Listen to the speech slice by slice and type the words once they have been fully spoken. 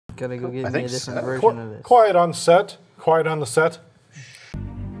Gotta go get me a different version of this. Quiet on set. Quiet on the set.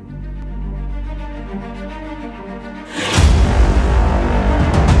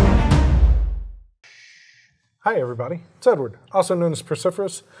 Hi everybody, it's Edward, also known as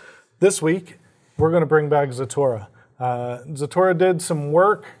Persephorus. This week, we're going to bring back Ziatora. Ziatora did some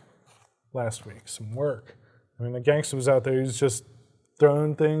work last week, I mean, the gangster was out there, he was just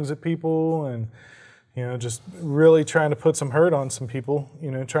throwing things at people and, you know, just really trying to put some hurt on some people, you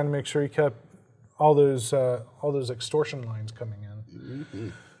know, trying to make sure he kept all those extortion lines coming in. Mm-hmm.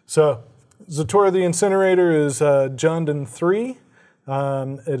 So, Ziatora the Incinerator is Jund in 3.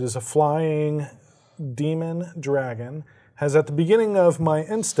 It is a flying demon dragon. Has at the beginning of my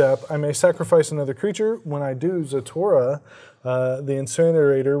end step, I may sacrifice another creature. When I do, Ziatora, the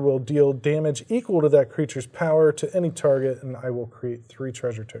Incinerator, will deal damage equal to that creature's power to any target, and I will create 3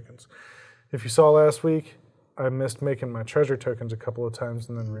 treasure tokens. If you saw last week, I missed making my treasure tokens a couple of times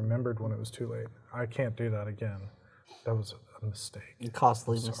and then remembered when it was too late. I can't do that again. That was a mistake. A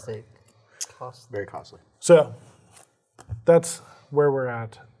costly mistake. Very costly. So, that's where we're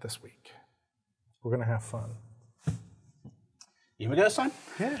at this week. We're going to have fun. You want me to go this time?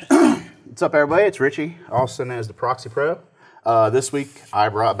 Yeah. What's up, everybody? It's Richie, also known as the Proxy Pro. This week, I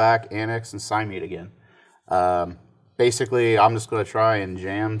brought back Anax and Cymede again. Basically, I'm just going to try and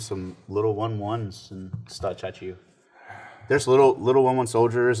jam some little 1/1s and stutch at you. There's little 1/1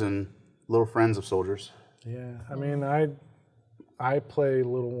 soldiers and little friends of soldiers. Yeah, I mean, I play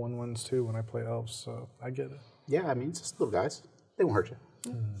little 1/1s too when I play Elves, so I get it. Yeah, I mean, it's just little guys. They won't hurt you.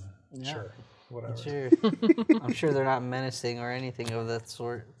 Yeah. Sure, whatever. Sure. I'm sure they're not menacing or anything of that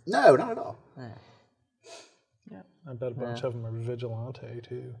sort. No, not at all. Yeah. I bet a bunch of them are vigilante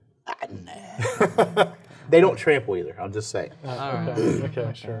too. Nah. They don't trample either, I'm just saying.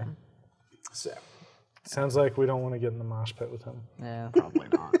 Okay, sure. So. Sounds like we don't want to get in the mosh pit with him. Yeah. Probably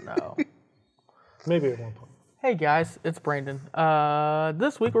not, no. Maybe at one point. Hey guys, it's Brandon.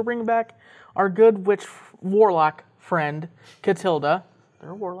 This week we're bringing back our good witch warlock friend, Katilda.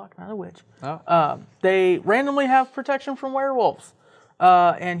 They're a warlock, not a witch. Oh. They randomly have protection from werewolves.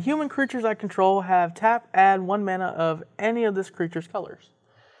 And human creatures I control have add 1 mana of any of this creature's colors.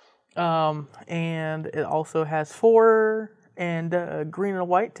 And it also has 4 and green and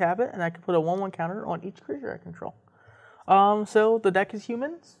white, tap it, and I can put a 1/1 counter on each creature I control. So the deck is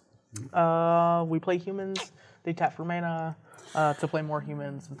humans. We play humans. They tap for mana to play more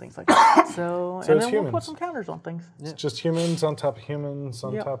humans and things like that. So and then we'll put some counters on things. It's just humans on top of humans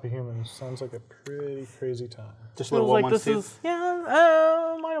on top of humans. Sounds like a pretty crazy time. Just Feels little like 1/1 this too. is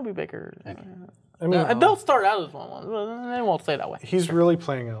mine will be bigger. Okay. I mean, They'll start out as 1/1, but they won't stay that way. he's really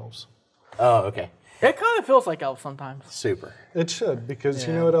playing Elves. Oh, okay. It kind of feels like Elves sometimes. Super. It should, because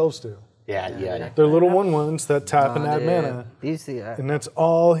you know what Elves do. Yeah. They're little 1/1s that tap and add mana. And that's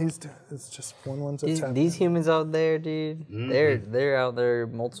all he's doing. It's just 1/1s that tap. These humans out there, dude, they're out there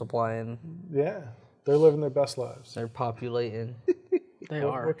multiplying. Yeah, they're living their best lives. They're populating. They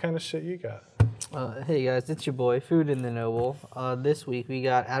are. What kind of shit you got? Hey guys, it's your boy, Food in the Noble. This week we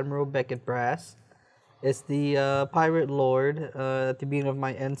got Admiral Beckett Brass. It's the Pirate Lord. At the beginning of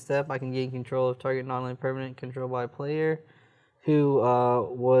my end step, I can gain control of target non-land permanent controlled by a player who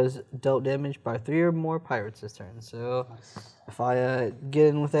was dealt damage by 3 or more pirates this turn. So if I get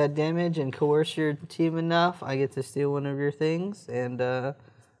in with that damage and coerce your team enough, I get to steal one of your things, and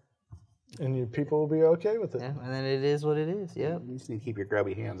your people will be okay with it. yeah, and then it is what it is. Yep. You just need to keep your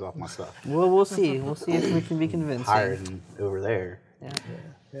grubby hands off my stuff. Well, we'll see. We'll see if we can be convincing. Higher than over there.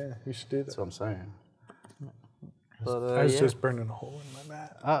 Yeah, you should do that. That's what I'm saying. But, I was just burning a hole in my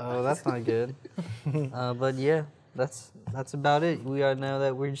mat. Uh-oh, that's not good. But yeah, that's about it. We all know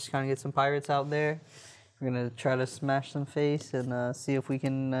that we're just trying to get some pirates out there. We're going to try to smash some face and see if we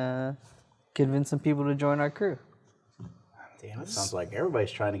can convince some people to join our crew. Damn, it sounds like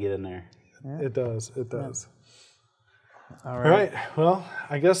everybody's trying to get in there. Yeah. It does. Yeah. All right. Well,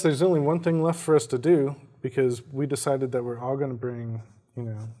 I guess there's only one thing left for us to do, because we decided that we're all going to bring,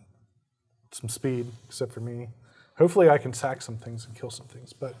 some speed, except for me. Hopefully I can sack some things and kill some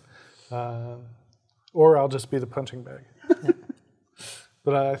things, but or I'll just be the punching bag.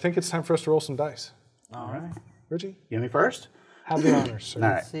 But I think it's time for us to roll some dice. All right. Richie? You want me first? Have the honors, sir. All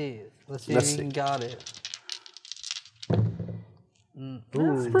right. Let's see if you got it.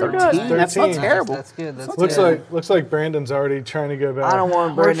 That's pretty 13. good. That's not terrible. That's good. Looks like Brandon's already trying to go back. I don't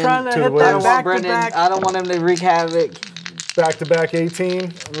want We're Brendan trying to to hit the that waves. back-to-back. I don't want him to wreak havoc. Back-to-back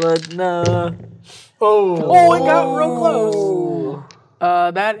 18. But no. Oh, it got real close.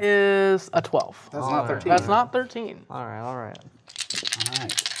 That is a 12. That's not 13. That's not 13. All right. All right.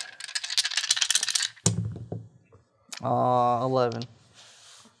 11.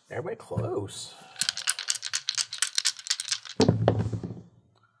 Everybody close.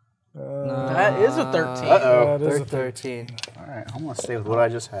 That is a 13. Uh-oh. That is a 13. All right, I'm going to stay with what I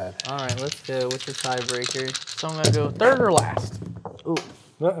just had. All right, let's go. What's your tiebreaker? So I'm gonna go third or last. Ooh,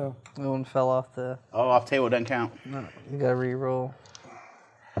 Uh-oh. that one fell off the. Oh, off table doesn't count. No, you gotta re-roll.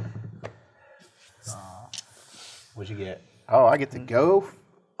 What'd you get? Oh, I get to go?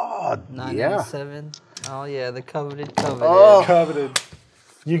 Oh, yeah. 997. Oh yeah, the coveted. Oh. Coveted.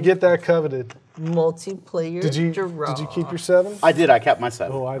 You get that coveted. Multiplayer Did you draw. keep your 7? I did. I kept my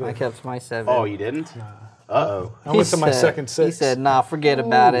 7. Oh, I did. I kept my 7. Oh, you didn't? Uh-oh. I went to my second 6. He said, "Nah, forget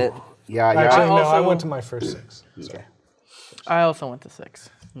about it." Yeah, Actually, no, I also- went to my first 6. Okay. I also went to 6.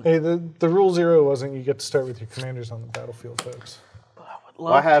 Hey, the rule 0 wasn't you get to start with your commanders on the battlefield, folks.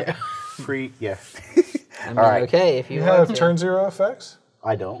 Well, I have free, yeah. I mean, All right. okay, if you You want have to. turn 0 effects?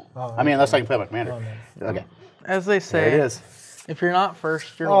 I don't. I mean, unless I can play my commander. no. Okay. As they say, There it is. if you're not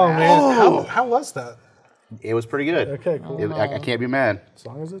first, you're Oh, last. man. How was that? It was pretty good. Okay, cool. I can't be mad. As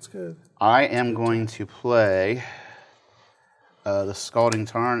long as it's good. I am going to play the Scalding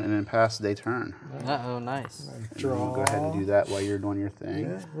Tarn and then pass the day turn. Uh-oh, nice. Draw. Go ahead and do that while you're doing your thing.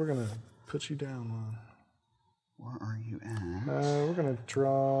 Yeah, we're going to put you down one. Where are you at? We're going to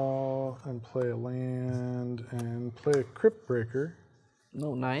draw and play a land and play a Crypt Breaker.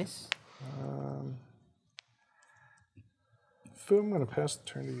 No, nice. Phil, I'm going to pass the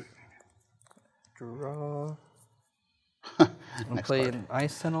turn to you. Draw. I'm playing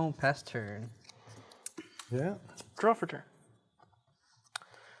Ice Tunnel, pass turn. Yeah. Draw for turn.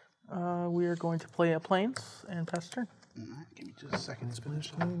 We are going to play at planes and pass turn. All right, give me just a second to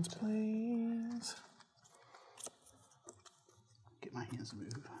finish. Planes. Get my hands to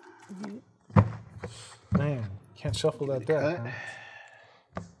move. Man, can't shuffle that deck. cut.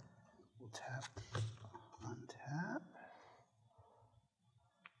 Huh? We'll tap, untap.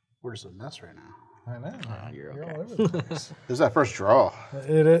 We're just a mess right now. I know. You're You're okay. all over the place. This is that first draw.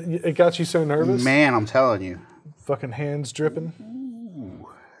 It got you so nervous? Man, I'm telling you. Fucking hands dripping.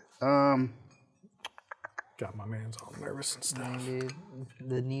 Um, Got my man's all nervous and stuff. Dang, dude.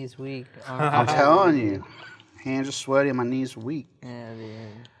 The knee's weak. I'm telling you. Hands are sweaty and my knees are weak. Yeah,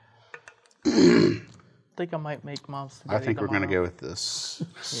 dude. I think I might make mom's. I think we're going to go with this.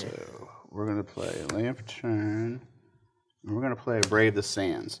 So we're going to play Land for Turn. And we're going to play Brave the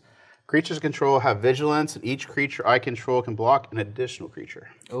Sands. Creatures I control have vigilance, and each creature I control can block an additional creature.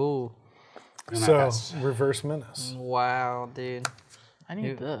 Oh, And I So, pass. reverse menace. wow, dude. I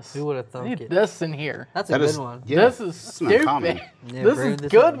need this. Who would have I thunk need it? this in here. That's a That good is- one. Yeah, This is that's an stupid. uncommon. Yeah, This braved is the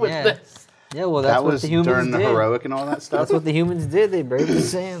good Sands. with Yeah. this. Yeah, well, that's That what was the humans during the did. heroic and all that stuff. That's what the humans did. They braved the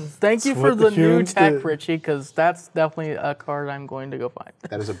sands. Thank you That's for what the the new humans tech, did. Richie, because that's definitely a card I'm going to go find.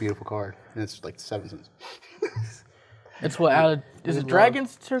 That is a beautiful card. And it's like 7 cents. It's what out of, is it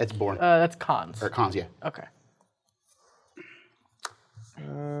dragons? It's born. That's cons. Or cons, yeah. Okay.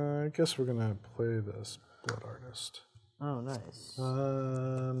 I guess we're going to play this Blood Artist. Oh, nice.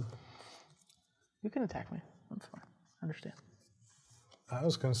 You can attack me. That's fine. I understand. I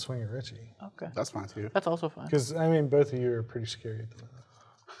was going to swing at Richie. Okay. That's fine too. That's also fine. Because, I mean, both of you are pretty scary at the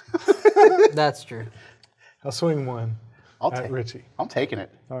moment. That's true. I'll swing one I'll at take Richie. I'm taking it.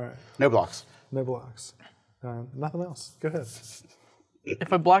 All right. No blocks. No blocks. Nothing else. Go ahead.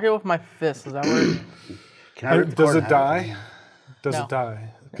 If I block it with my fist, does that work? Can I rip the Does card it out? die? Does No. it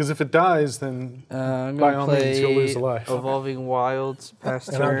die? Because if it dies, then I'm by going to all means, play you'll lose a life. Evolving Wilds, pass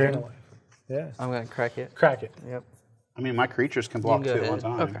and I'll gain a turn. life. Yeah. I'm going to crack it. Crack it. Yep. I mean, my creatures can block go two at one ahead.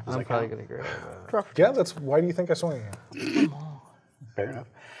 time. Okay. Does I'm that probably count? going to grab it. Yeah, that's why do you think I swung it? Fair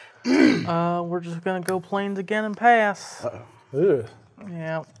enough. We're just going to go planes again and pass. Ugh.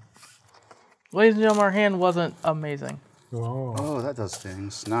 Yeah. Ladies and gentlemen, our hand wasn't amazing. Whoa. Oh, that does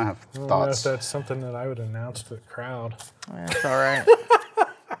things. Now I have I don't know if thoughts. that's something that I would announce to the crowd. That's all right.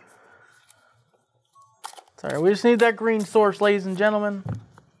 It's all right. We just need that green source, ladies and gentlemen.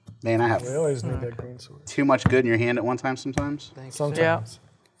 Man, I have We always need that green sword. too much good in your hand at one time sometimes. Thanks. Sometimes.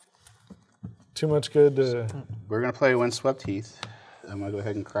 Too much good to... We're going to play Windswept Heath. I'm going to go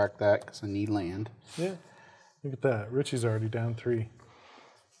ahead and crack that because I need land. Yeah. Look at that. Richie's already down 3.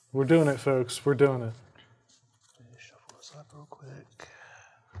 We're doing it, folks. We're doing it. Shuffle this up real quick.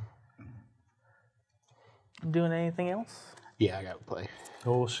 Doing anything else? Yeah, I got to play.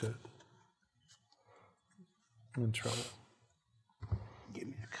 Oh, shit. I'm in trouble. Give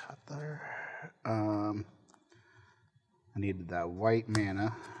me a cut there. I needed that white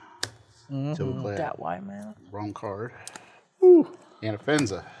mana. So we'll play That white man. wrong card. And a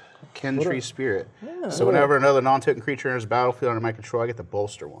Fenza. Kentree Spirit. So whenever another non-token creature enters the battlefield under my control, I get to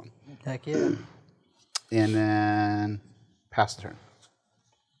bolster one. Heck yeah. And then pass the turn.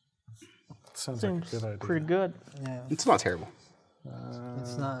 Sounds like a good idea. Pretty good. Yeah. It's not terrible.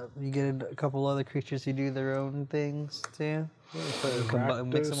 It's not. You get a couple other creatures who do their own things too.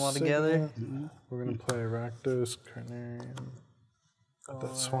 Mix them all together. We're gonna play Rakdos, Carnarium. Put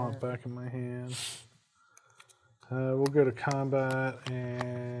that swamp back in my hand. We'll go to combat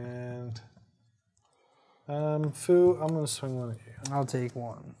and Fu, I'm gonna swing one at you. I'll take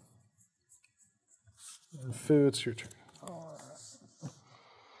one. And Fu, it's your turn.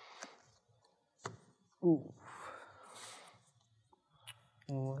 Ooh.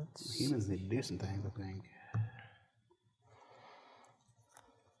 Humans need to do some things, I think.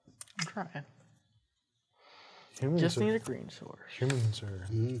 I'm trying. Humans Just are, need a green source. humans are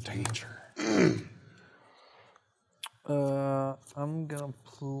danger. I'm gonna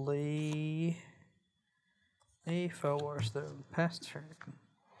play a Fellwarstone. Pass turn.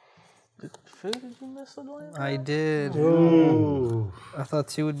 Did you miss the land? I did. Ooh. I thought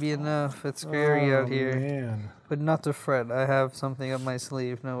 2 would be enough. It's scary out here. Man. But not to fret. I have something up my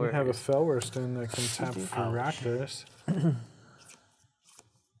sleeve. No We worries. have a Fellwarstone that can tap for Rakdos.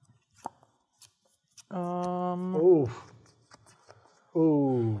 Ooh.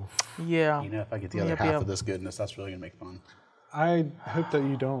 Ooh. Yeah. You know, if I get the other half of this goodness, that's really gonna make fun. I hope that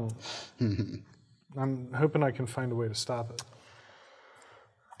you don't. I'm hoping I can find a way to stop it.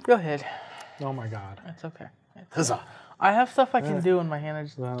 Go ahead. Oh my god. It's okay. Huzzah! I have stuff I can do in my hand. I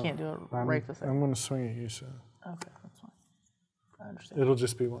just can't do it right this I'm second. going to swing at you, so Okay, that's fine. I understand. it'll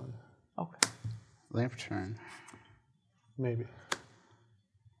just be one. Okay. Land for turn. Maybe.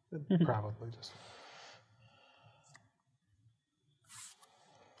 Probably just.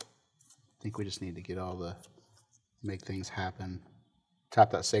 I think we just need to get all the make things happen.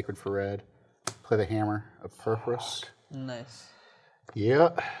 Tap that sacred for red. Play the hammer of purpose. Nice.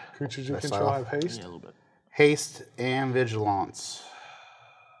 Yep. Creatures you That's control all. have haste. Yeah, a little bit. Haste and vigilance.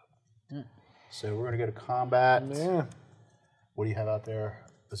 So we're gonna go to combat. Yeah. What do you have out there?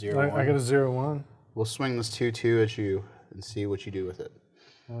 A 0/1. I got a 0/1. We'll swing this 2/2 at you and see what you do with it.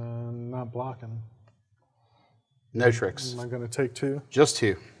 Not blocking. No tricks. Am I going to take 2? Just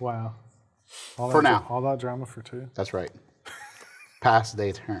 2. Wow. All For that now. All that drama for 2. That's right. Pass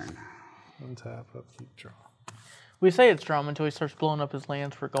day turn. Untap, upkeep, draw. We say it's drama until he starts blowing up his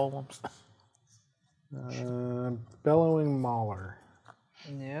lands for golems. Bellowing Mauler.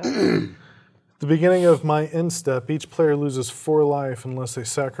 Yeah. At the beginning of my end step, each player loses 4 life unless they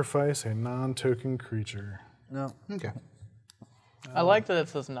sacrifice a non-token creature. No. Okay. I like that it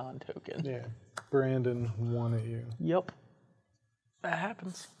says non-token. Yeah. Brandon, 1 at you. Yep. That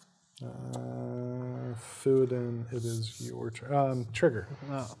happens. Fuadin, it is your turn. Trigger.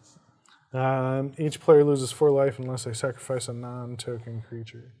 No. Each player loses 4 life unless they sacrifice a non-token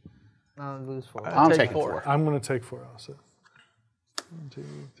creature. I'll lose 4. I'm take taking 4. 4. I'm going to take 4 also. 1, 2,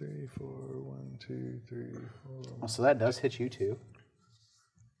 3, 4. 1, 2, 3, 4. Oh, so that does hit you too.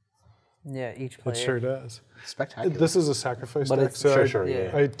 Yeah, each player. It sure does. Spectacular. This is a sacrifice But deck, it's- so Sure, yeah.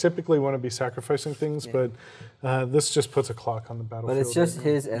 I typically want to be sacrificing things, but this just puts a clock on the battlefield. But it's just right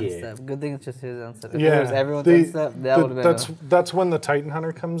now. his end Yeah. step. Good thing it's just his end step. If Yeah, it was everyone's end step, that would have been that's when the Titan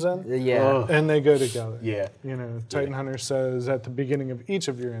Hunter comes in, yeah. and they go together. Yeah. You know, Titan Hunter says at the beginning of each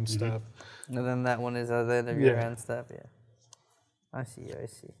of your end step. And then that one is at the end of your Yeah. end step, yeah. I see, I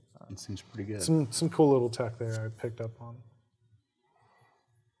see. It seems pretty good. Some cool little tech there I picked up on.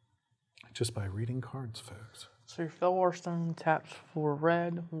 Just by reading cards, folks. So your Fellwarstone taps for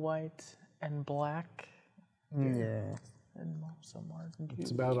red, white, and black. Yeah. And some are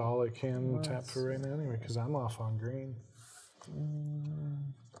It's about all I can tap for right now anyway, because I'm off on green.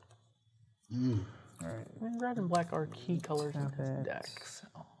 Alright. I mean, red and black are key colors in his Perfect. deck, so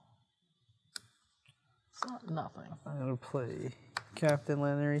it's not nothing. I'm gonna play Captain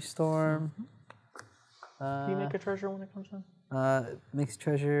Lannery Storm. Do you make a treasure when it comes in? Makes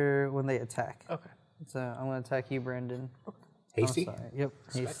treasure when they attack. Okay. So I'm gonna attack you, Brandon. Hasty? Oh, sorry. Yep.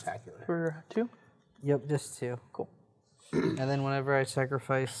 Haste. Spectacular. For 2? Yep, just 2. Cool. And then whenever I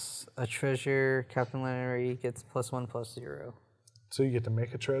sacrifice a treasure, Captain Lannery gets +1/+0. So you get to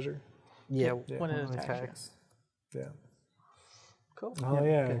make a treasure? Yeah, When it attacks Yeah. Cool. Oh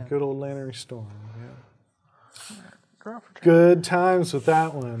yeah, good old Lannery Storm. Yeah. Draw for turn. Good times with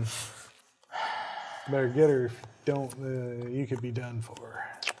that one. Better get her. If you don't, you could be done for.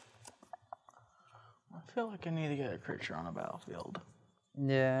 I feel like I need to get a creature on a battlefield.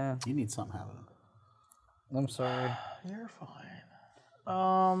 Yeah. You need something happening. I'm sorry. You're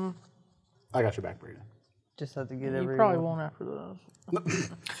fine. I got your back, Brandon. Just have to get You everyone. probably won't after those.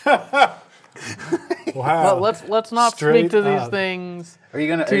 Wow. But let's not Straight speak to these up. things. Are you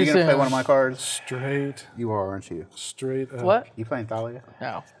gonna Too play soon. one of my cards? Straight You are, aren't you? up. What? You playing Thalia?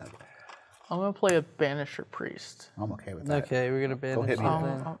 No. I'm gonna play a Banisher Priest. I'm okay with that. Okay, we're gonna banish hit me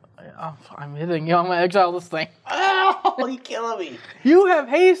something. I'm hitting you. I'm gonna exile this thing. Oh, you killing me. You have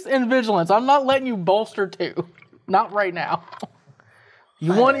haste and vigilance. I'm not letting you bolster 2. Not right now.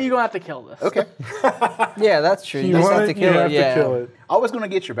 You want it, you're gonna have to kill this. Okay. Yeah, that's true. You You just want have to it, kill you it. have Yeah. to kill it. I was going to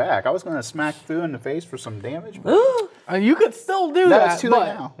get your back. I was going to smack through in the face for some damage. But You could still do no, that. it's too late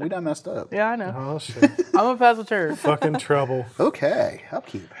but- now. We done messed up. Yeah, I know. Oh shit! I'm gonna pass the turn. Fucking trouble. Okay.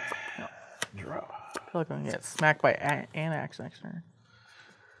 Upkeep. Draw. I feel like I'm gonna get smacked by Anax next turn.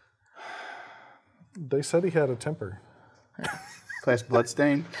 They said he had a temper. Class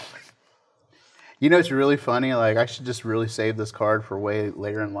Bloodstain. You know, it's really funny. Like, I should just really save this card for way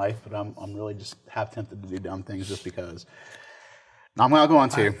later in life, but I'm really just half tempted to do dumb things just because. No, I'm not going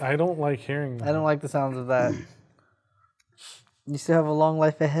to. I don't like hearing that. I don't like the sounds of that. You still have a long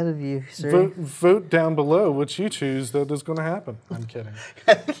life ahead of you, sir. Vote down below what you choose that is going to happen. I'm kidding.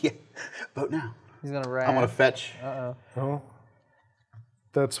 Yeah. Vote now. He's gonna rat. I'm going to fetch. Oh,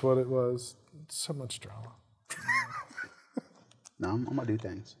 that's what it was. So much drama. No, I'm going to do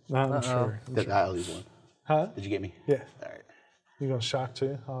things. No, I'm sure. I'll lose one. Huh? Did you get me? Yeah. All right. You going to shock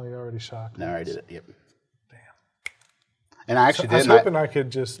too? Oh, you already shocked. No, I already did it. Yep. Damn. And I actually I was did. hoping I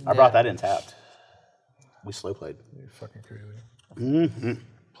could just. I brought that in tapped. We slow played. You're fucking crazy.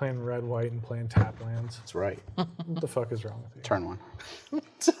 Playing red, white, and playing tap lands. That's right. What the fuck is wrong with you? Turn 1.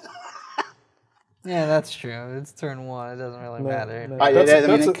 Yeah, that's true. It's turn 1. It doesn't really matter. No, I- that's, I mean,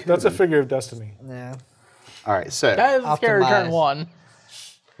 that's, it a, that's a figure of destiny. Yeah. All right, so That is a scary turn Optimize. 1.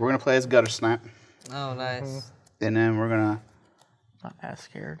 we're going to play as Gutter Snap, Oh, nice. and then we're going to. Not as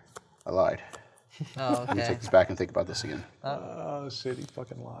scared. I lied. Oh, Let me okay. take this back and think about this again. Oh shit, he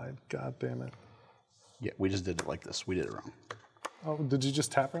fucking lied. God damn it. Yeah, we just did it like this. We did it wrong. Oh, did you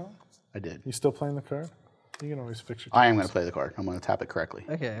just tap wrong? I did. You still playing the card? You can always fix your I am going to play the card. I'm going to tap it correctly.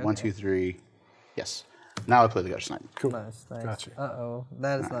 Okay, 1, 2, 3. Yes. Now I play the Gutter Snipe. Cool. Nice, nice. Gotcha. Uh-oh.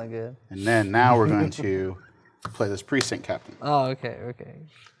 That is not good. And then now we're going to play this Precinct Captain. Oh, okay, okay.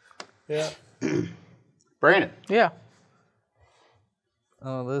 Yeah. Brandon. Yeah.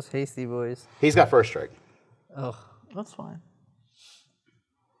 Oh, those hasty boys. He's got first strike. Ugh. That's fine.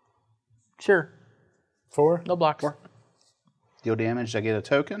 Sure. 4? No blocks. Deal damage. I get a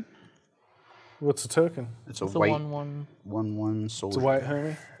token. What's the token? It's a It's a white 1/1. 1/1 soldier. It's a white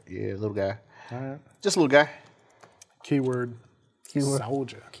homie. Yeah, little guy. All right. Just a little guy. Keyword. Keyword,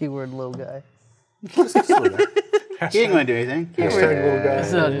 Soldier. keyword little guy. Just a little guy. He ain't going to do anything. Hashtag little guy.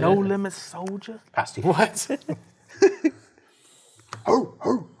 Is it a no limit soldier? Pasty. What? Oh,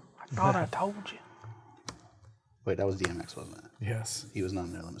 oh. I thought I told you. Wait, that was DMX, wasn't it? Yes. He was not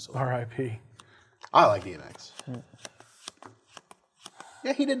in there limit soldier. R.I.P. I like DMX.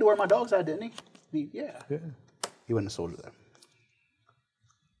 Yeah, he did to where my dog's at, didn't he? Yeah. Yeah. He wasn't a soldier, though.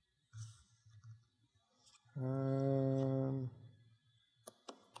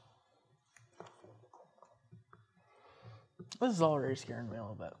 This is already scaring me a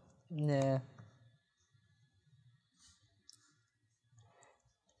little bit. Nah.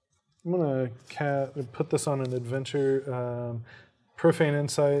 I'm gonna put this on an adventure. Profane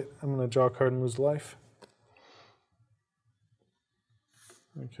Insight. I'm gonna draw a card and lose life.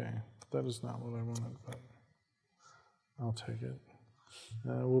 Okay, that is not what I wanted, but I'll take it.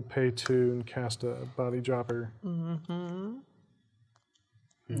 We'll pay 2 and cast a Body Dropper.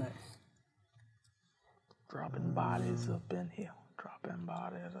 Nice. Dropping bodies up in here. Dropping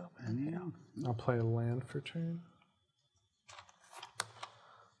bodies up in here. I'll play a land for turn.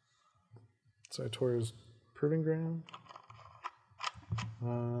 Ziatora's Proving Ground.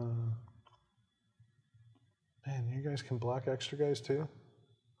 Man, you guys can block extra guys too?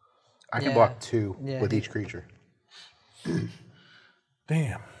 I can Yeah. block 2 Yeah. with each creature.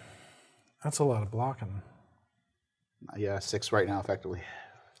 Damn. That's a lot of blocking. Yeah, 6 right now, effectively.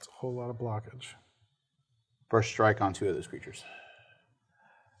 It's a whole lot of blockage. First strike on 2 of those creatures.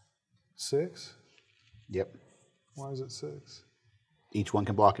 6? Yep. Why is it 6? Each one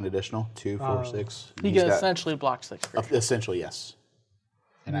can block an additional 2, 4, 6. You can essentially block 6 creatures. Essentially, yes.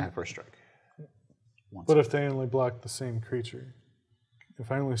 And I have first strike. What if they only block the same creature?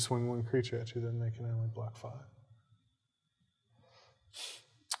 If I only swing 1 creature at you, then they can only block 5.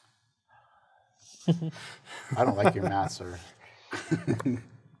 I don't like your math, sir.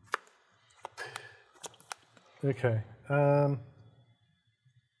 Okay.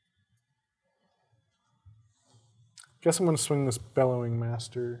 Guess I'm going to swing this Bellowing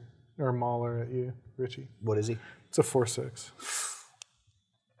Master or Mauler at you, Richie. What is he? It's a 4/6.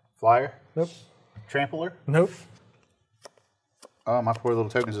 Flyer? Nope. Trampler? Nope. Oh, my poor little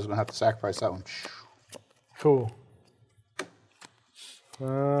token's just going to have to sacrifice that one. Cool.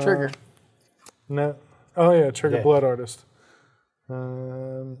 Trigger. No. Oh yeah, trigger Okay. Blood Artist.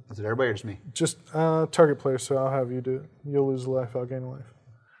 Is it everybody or just me? Just target player, so I'll have you do it. You'll lose a life, I'll gain a life.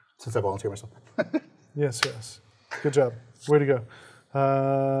 Since I volunteer myself. Yes, yes. Good job. Way to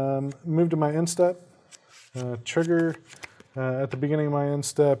go. Move to my end step. Trigger. At the beginning of my end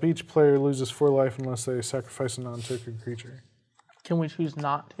step, each player loses 4 life unless they sacrifice a non-token creature. Can we choose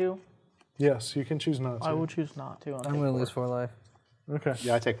not to? Yes, you can choose not to. I will choose not to. I'm going to lose 4 life. Okay.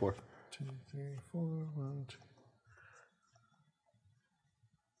 Yeah, I take 4. 2, 3, 4, 1, 2.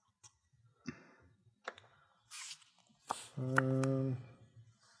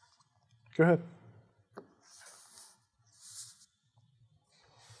 Go ahead.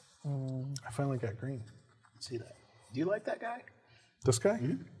 I finally got green. See that? Do you like that guy? This guy?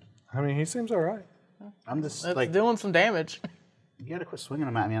 I mean, he seems all right. I'm just It's like, doing some damage. you gotta quit swinging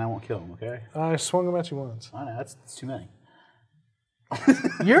them at me and I won't kill him, okay? I swung him at you once. I know, that's too many.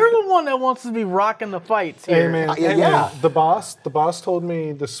 You're the one that wants to be rocking the fights Hey here. man, yeah, hey, yeah. man, the boss told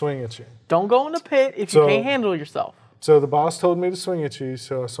me to swing at you. Don't go in the pit if So- you can't handle yourself. So the boss told me to swing at you,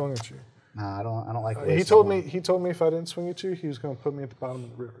 so I swung at you. Nah, I don't like He told me if I didn't swing at you, he was going to put me at the bottom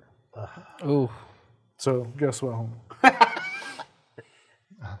of the river. Ooh. So guess what, homie?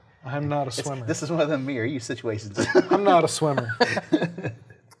 I'm not a swimmer. This is one of them me or you situations. I'm not a swimmer.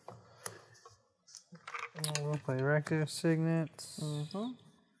 We'll play Rector Signets.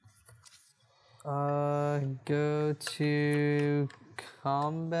 Go to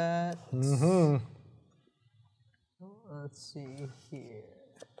combat. Let's see here.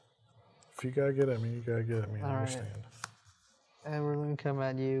 If you gotta get at me, you gotta get at me. I All right. understand. And we're going to come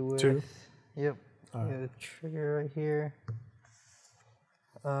at you with... 2? Yep. All right. Got a trigger right here.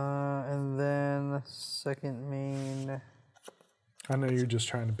 And then second main... I know you're just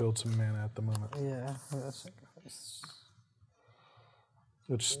trying to build some mana at the moment, Yeah, I'm gonna sacrifice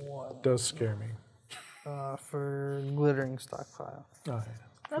which does scare me. for glittering stockpile. Oh, yeah.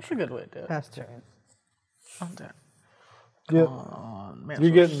 That's a good way to do it. Pass turn. I'm dead. Yep. Man,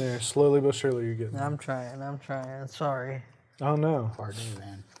 You're getting there. Slowly but surely you're getting there. I'm trying. Sorry. Oh, no. Hard day,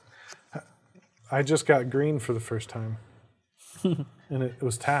 man. I just got green for the first time. And it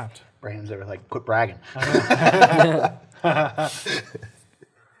was tapped. Brandon's ever like, quit bragging.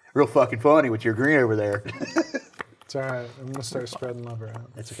 Real fucking funny with your green over there. It's all right. I'm going to start spreading love around.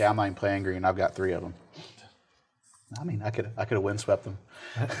 It's okay, I'm not even playing green. I've got 3 of them. I mean, I could have windswept them.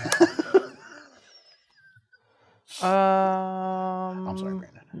 I'm sorry,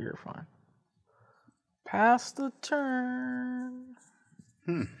 Brandon. You're fine. Pass the turn.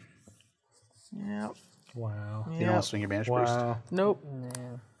 Yep. Wow. You don't want to swing your banish priest? Wow. Nope.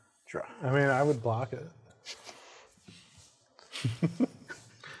 Yeah. Draw. I mean, I would block it.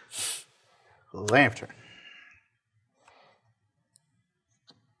 Lamp turn.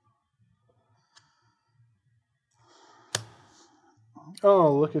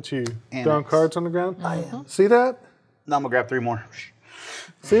 Oh, look at you. Anax. Throwing cards on the ground? See that? Now I'm going to grab 3 more.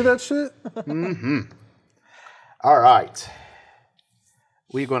 See that shit? All right.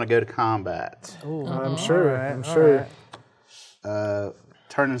 We're going to go to combat. I'm sure. Alright, I'm sure. alright.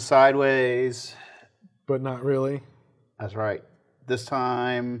 Turning sideways. But not really. That's right. This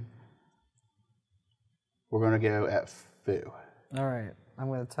time, we're going to go at Foo. All right. I'm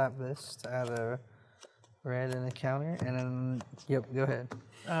going to tap this to add a red and a counter, and then yep. Go ahead.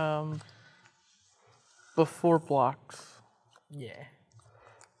 Before blocks. Yeah.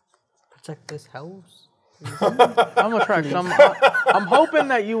 Protect this house. I'm gonna try. 'Cause I'm hoping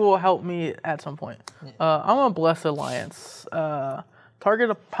that you will help me at some point. I'm gonna bless Alliance. Target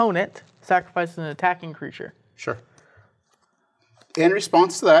opponent sacrifices an attacking creature. Sure. In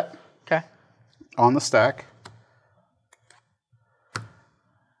response to that, Okay. on the stack,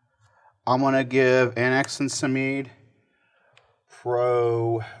 I'm going to give Anax and Cymede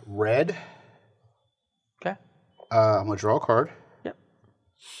Pro Red. Okay. I'm going to draw a card. Yep.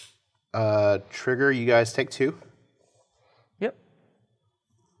 Trigger, you guys take 2. Yep.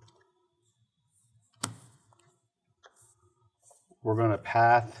 We're going to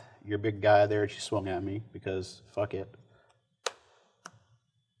path your big guy there that you swung at me because fuck it.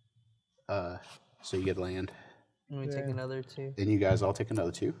 So you get land. Let me take another 2. Then you guys all take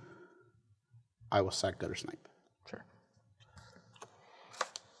another 2. I will sack Gutter Snipe. Sure.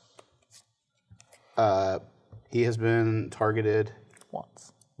 He has been targeted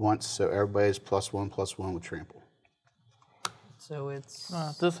Once. so everybody's +1/+1 with trample. So it's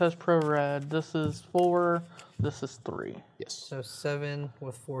This has pro red. This is 4. This is 3. Yes. so 7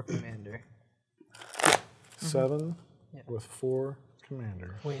 with 4 commander. 7 with 4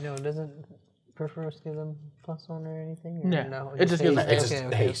 commander. Wait, no, doesn't Perforos give them +1 or anything? Or Yeah, no, it just gives them haste. haste.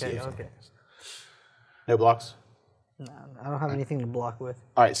 Okay, Haste, okay, yeah. okay. No blocks? No, I don't have anything to block with.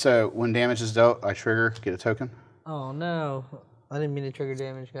 All right, so when damage is dealt, I trigger, get a token. Oh, no. I didn't mean to trigger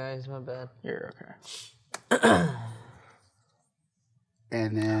damage, guys. My bad. You're okay.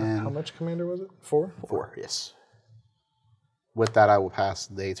 And then... How much commander was it? 4? 4, yes. With that, I will pass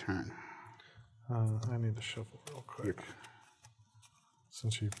the turn. I need to shuffle real quick.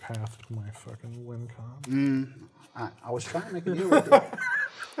 Since you pathed my fucking win con. I was trying to make a deal with it.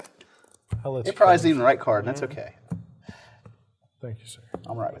 It probably isn't even the right card, and that's okay. Thank you, sir.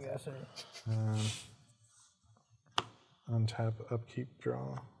 I'm right with that. Untap, upkeep,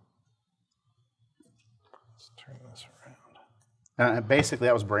 draw. Let's turn this around. Basically,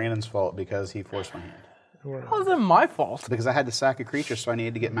 that was Brandon's fault because he forced my hand. How is it my fault? Because I had to sack a creature, so I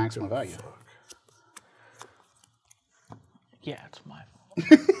needed to get maximum value. Yeah, it's my fault.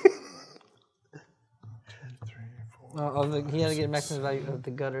 2, 3, 4. He had to get maximum value of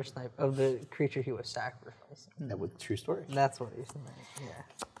the gutter snipe, of the creature he was sacrificing. That was true story. That's what he's saying, yeah.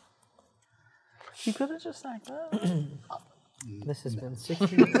 You could have just like that. This has been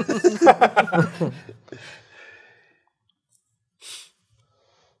 60 minutes.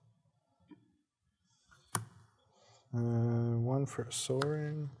 One for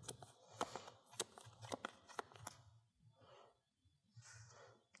soaring.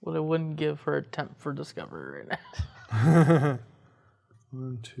 What I wouldn't give for a temp for discovery right now.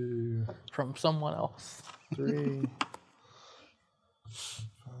 1, 2, From someone else. 3,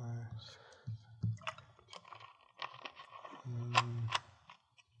 5.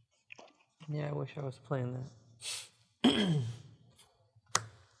 Yeah, I wish I was playing that.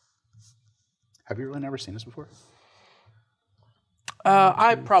 Have you really never seen this before?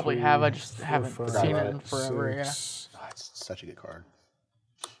 I probably have. I just haven't 5, seen it in forever. 6, Oh, it's such a good card.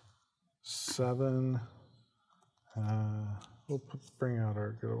 7. We'll bring out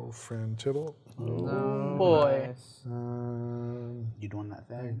our good old friend Tybalt. Yeah. Boy. Nice. You doing that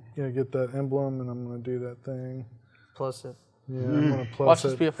thing? Yeah, get that emblem, and I'm going to do that thing. Plus it. Yeah, I'm going to Watch plus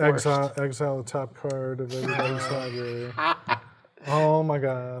this it. be a forest. Exile the top card of everybody's library. Oh my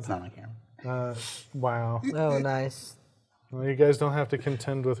god. It's not on camera. Wow. Oh, nice. Well, you guys don't have to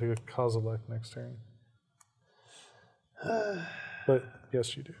contend with a Kozilek next turn. But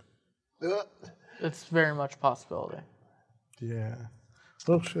yes, you do. It's very much a possibility. Yeah.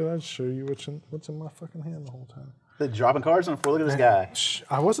 Well, should I show you what's in my fucking hand the whole time? The dropping cards on the floor. Look at this guy. Shh,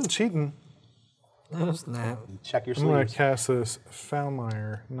 I wasn't cheating. Oh, snap. Check your I'm going sleeves. to cast this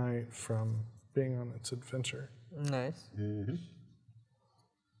Foulmire Knight from being on its adventure. Nice. Did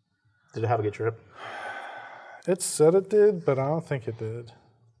it have a good trip? It said it did, but I don't think it did.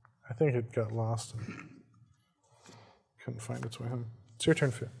 I think it got lost and couldn't find its way home. It's your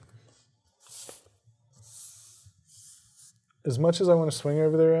turn, Phil. As much as I want to swing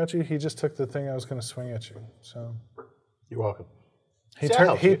over there at you, he just took the thing I was going to swing at you. So You're welcome. he See, I turned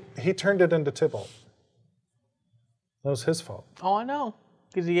helped you. he turned it into Tybalt. That was his fault. Oh, I know.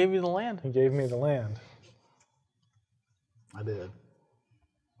 Because he gave you the land. He gave me the land. I did.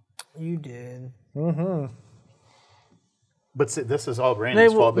 You did. But see, this is all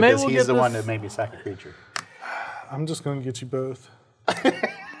Brandon's fault maybe because we'll he's get the one this- that made me sack a creature. I'm just going to get you both.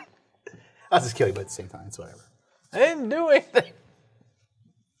 I'll just kill you both at the same time. It's whatever. I didn't do anything.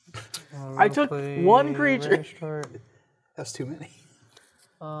 I took one creature. That's too many.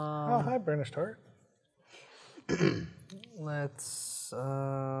 Oh, hi, Burnished Heart. Let's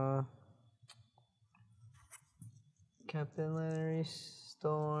Capillary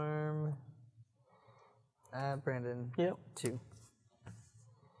Storm. Brandon. Yep. 2.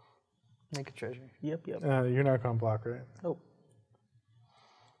 Make a treasure. Yep. You're not going to block, right? Nope.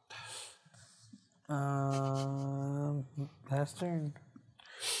 Pass turn.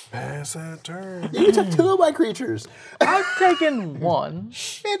 Pass that turn. You took 2 of my creatures. I've taken one.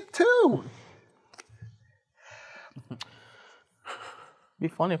 And 2. Be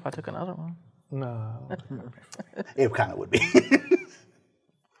funny if I took another one. No. It kind of would be.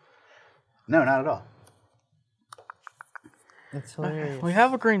 No, not at all. It's hilarious. We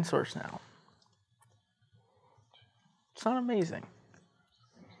have a green source now. It's not amazing,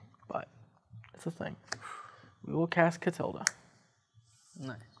 but it's a thing. We will cast Katilda.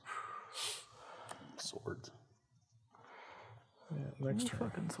 Nice. Swords. Yeah, next turn.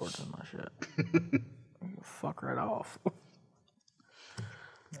 Fucking swords in my shit. Fuck right off.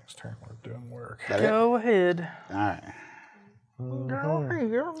 Next turn, we're doing work. That it? Go ahead. All right. Go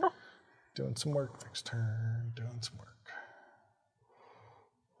ahead. Doing some work next turn. Doing some work.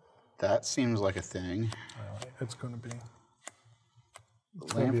 That seems like a thing. It's going to be.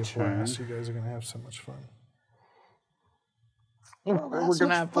 It's going to be a blast. You guys are going to have so much fun. We're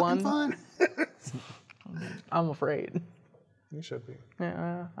gonna have fun. I'm afraid. You should be.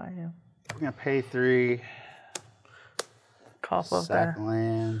 Yeah, I am. We're gonna pay 3. Cough up Sack there.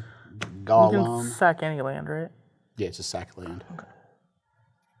 land. You can Golem. sack any land, right? Yeah, it's a sack land. Okay.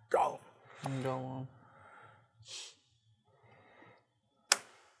 Go. Go on.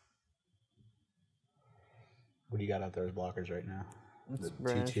 What do you got out there as blockers right now? It's The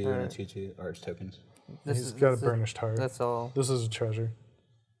burnished 2/2 and a heart. 2/2, or it's tokens. He's got a burnished heart. That's all. This is a treasure.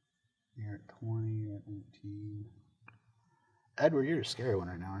 You're at 20, you're at 19. Edward, you're a scary one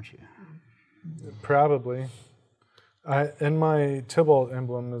right now, aren't you? Probably. In my Tybalt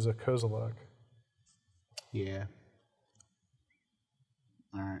emblem is a Kozilek. Yeah.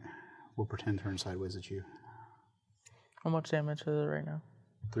 All right. We'll pretend turn sideways at you. How much damage is it right now?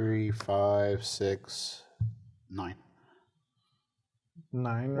 3, 5, 6, 9.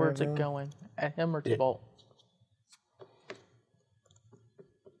 9 Where's right it now? going? At him or to Yeah. Bolt?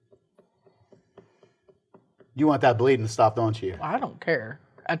 You want that bleeding to stop, don't you? I don't care.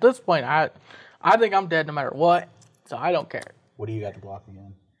 At this point, I think I'm dead no matter what, so I don't care. What do you got to block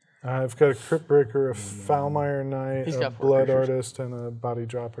again? I've got a Crypt Breaker, a Foulmire Knight, He's a got 4 Blood creatures. Artist, and a Body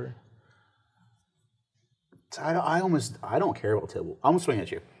Dropper. I don't care about Tibble. I'm gonna swing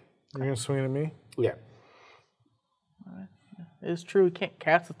at you. You're going to swing at me? Yeah. It's true, you can't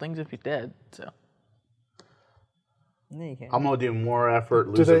cast the things if you're dead, so. No, you can't. I'm gonna do more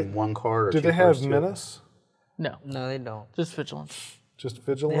effort Do they- losing one card. Or Do 2 they have cards to it. Menace? No, No, they don't. just vigilance. Just They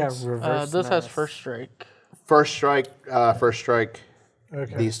Vigilance? have reverse. This has menace. first strike. First strike.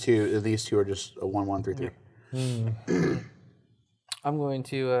 Okay. These two are just a 1, 1, 3, 3. I'm going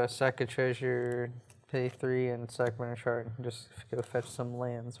to sack a treasure, pay 3, and sack my chart. And just go fetch some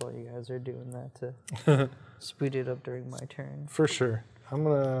lands while you guys are doing that to speed it up during my turn. For sure. I'm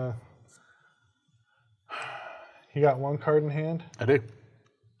going to... You got 1 card in hand? I do.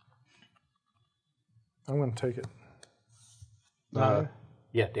 I'm going to take it.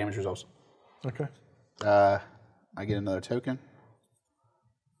 Yeah, damage results. Okay. I get another token.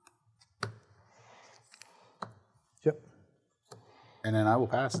 Yep. And then I will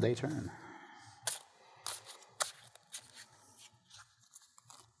pass day turn.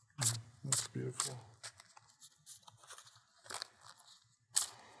 That's beautiful.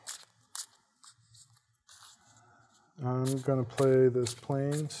 I'm going to play this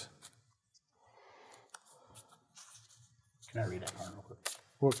Plains. Can I read that card real quick?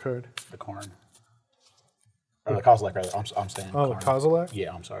 What card? The Karn. Or the Kozilek, rather. I'm saying. Oh, the Karn. Kozilek?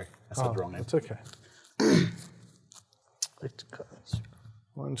 Yeah, I'm sorry. I said Oh, the wrong name. it's okay. It's cards.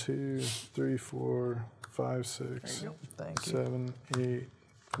 1, 2, 3, 4, 5, 6, Thank you. 7, 8,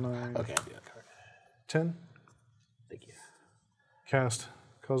 9, Okay, I'll do that card. 10. Thank you. Cast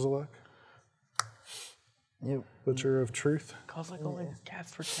Kozilek, Yep. Butcher of Truth. Cause like only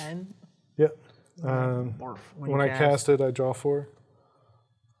cast for 10. Yep. Barf. When I cast it, I draw 4.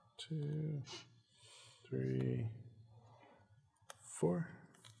 2, 3, 4.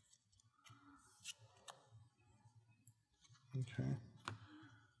 Okay.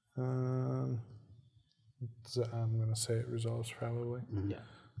 I'm going to say it resolves probably. Yeah.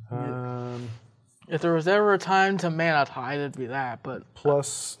 If there was ever a time to mana tide, it'd be that, but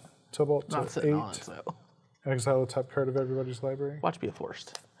Plus Tybalt not to sitting on it, 8. so. Exile the top card of everybody's library. Watch be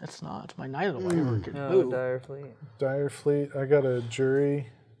forced. It's not. My Knight of the White Orchid. No, Ooh. Dire Fleet. Dire Fleet. I got a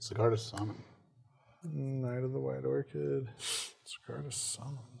Jury. Cigar to summon. Knight of the White Orchid. Scartus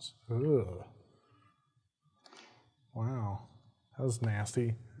Summons. Ugh. Wow. That was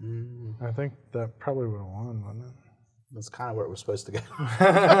nasty. I think that probably would have won, wouldn't it? That's kind of where it was supposed to go.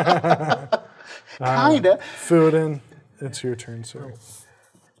 Kinda. Fooden, it's your turn, sir.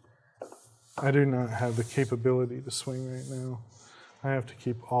 I do not have the capability to swing right now. I have to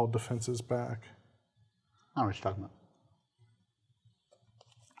keep all defenses back. I don't know what you're talking about.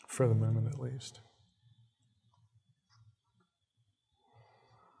 For the moment, at least.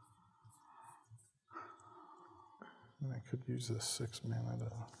 And I could use this 6 mana to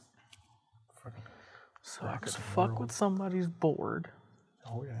fucking So I could fuck with somebody's board.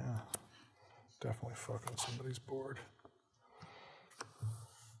 Oh yeah. Definitely fucking somebody's board.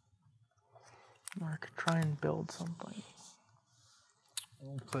 Or I could try and build something.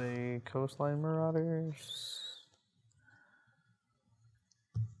 We'll play Coastline Marauders.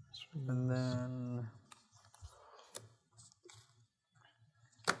 And then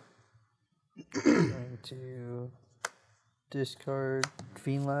going to discard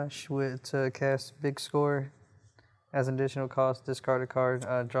Fiendlash to cast Big Score. As an additional cost, discard a card,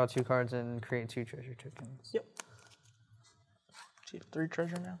 draw 2 cards, and create 2 treasure tokens. Yep. Do you have 3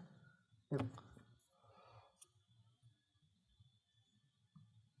 treasure now? Yep.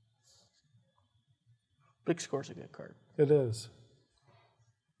 Big Score's a good card. It is.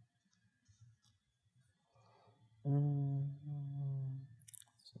 If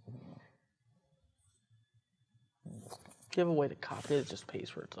you have a way to copy it, it just pays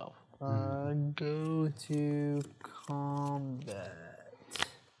for itself. Go to combat.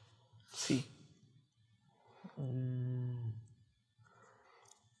 See.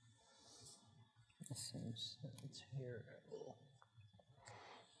 This seems terrible.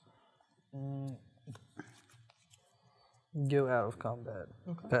 Go out of combat.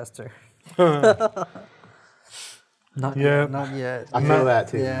 Faster. Not Yeah. yet. Not yet. I feel that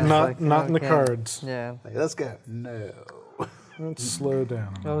too. Yeah, it's Not like, not in the okay. cards. Yeah. Like, let's go. No. Let's slow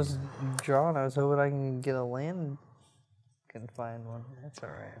down. I was drawn. I was hoping I can get a land. Couldn't find one. That's all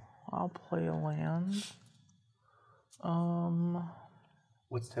right. I'll play a land.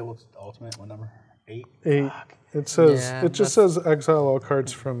 What's Table's ultimate? What number? 8? 8. It says Yeah, it just says exile all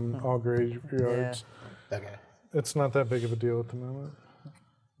cards from all graveyards. Okay. It's not that big of a deal at the moment.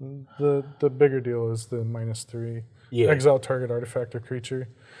 The bigger deal is the -3. Yeah. Exile target artifact or creature,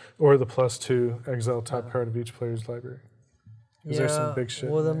 or the +2 exile top card of each player's library. Is there some big shit?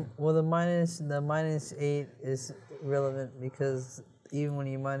 Well, in there? the -8 is relevant because even when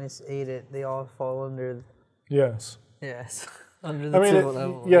you -8 it, they all fall under. Yes. Yes. Under the I mean, table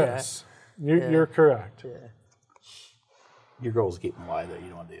level. yes. You're correct. Yeah. Your goal is keeping wide, though. You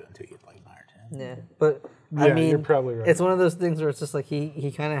don't want to do it until you get like 9 or 10. Yeah. But Yeah, I mean, you're probably right. it's one of those things where it's just like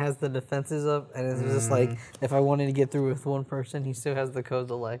he kind of has the defenses up, and it's just like if I wanted to get through with one person, he still has the code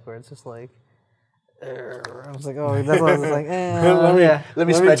select where it's just like. I was like, oh, that's why I was like, Let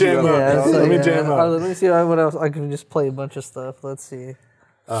me spread you jam up. up. Yeah, it's Let like, me jam up. let me see what else I can just play a bunch of stuff. Let's see.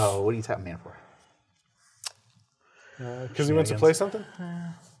 Oh, what are you tapping mana for? Because he wants to play something?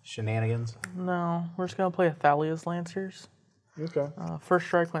 Shenanigans. No, we're just going to play Athalia's Lancers. Okay. First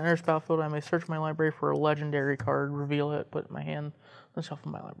strike, when it enters battlefield, I may search my library for a legendary card, reveal it, put it in my hand, then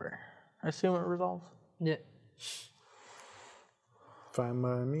shuffle my library. I assume it resolves. Yeah. Fine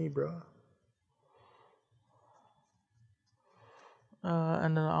by me, bro.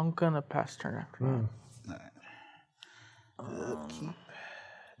 And then I'm going to pass turn after that. Keep.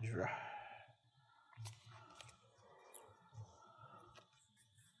 Draw.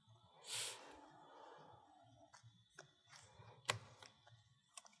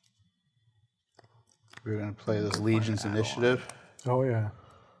 We're going to play this Legion's Initiative. Oh, yeah.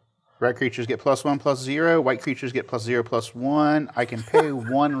 Red creatures get +1/+0. White creatures get +0/+1. I can pay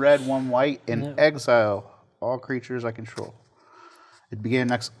 1 red, 1 white, and exile all creatures I control. At the beginning of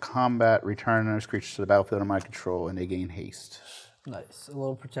next combat, return those creatures to the battlefield under my control, and they gain haste. Nice. A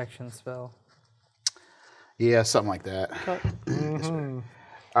little protection spell. Yeah, something like that. Yes, sir.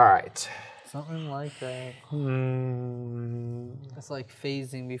 All right. Something like that. It's like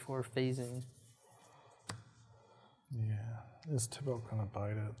phasing before phasing. Yeah. Is Tybalt going to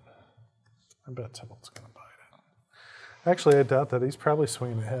bite it? I bet Tybalt's going to bite it. Actually, I doubt that. He's probably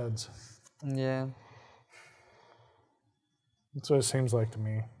swinging heads. Yeah. That's what it seems like to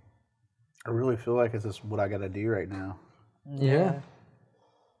me. I really feel like this is what I got to do right now. Yeah.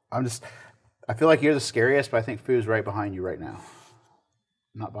 I feel like you're the scariest, but I think Foo's right behind you right now.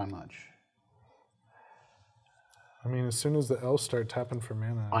 Not by much. I mean, as soon as the elves start tapping for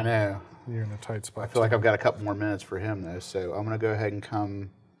mana, I know. you're in a tight spot. I feel like I've got a couple more minutes for him, though, so I'm going to go ahead and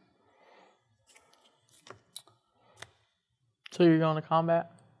come. So you're going to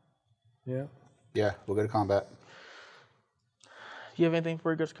combat? Yeah. Yeah, we'll go to combat. Do you have anything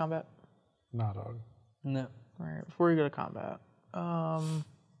before you go to combat? Nah, dog. No. All right, before you go to combat.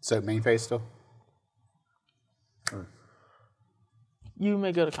 So main phase still? Or You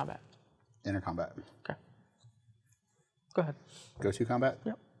may go to combat. enter combat? Okay. Go ahead. Go to combat?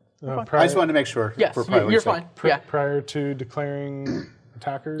 Yep. I just wanted to make sure. Yes, for probably you're what you fine. Yeah. Prior to declaring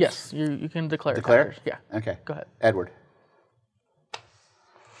attackers? Yes, you can declare. Declare? attackers. Yeah. Okay. Go ahead. Edward.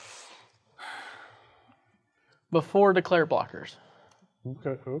 Before declare blockers.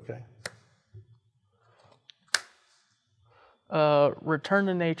 Okay. Return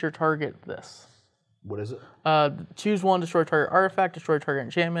to nature, target this. What is it? Choose one, destroy target artifact, destroy target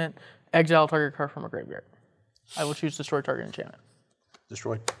enchantment, exile target card from a graveyard. I will choose destroy target enchantment.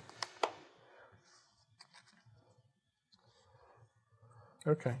 Destroy.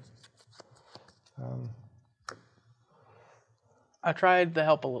 Okay. I tried to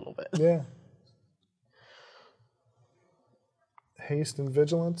help a little bit. Yeah. Haste and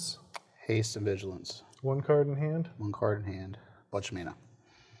Vigilance. Haste and Vigilance. 1 card in hand. 1 card in hand. Bunch of mana.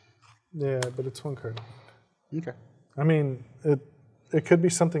 Yeah, but it's 1 card. Okay. I mean, it could be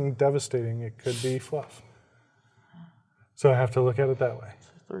something devastating. It could be fluff. So I have to look at it that way.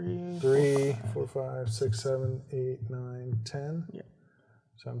 3, 3, 4, 5, 6, 7, 8, 9, 10. Yeah.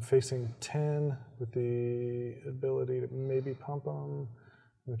 So I'm facing 10 with the ability to maybe pump them,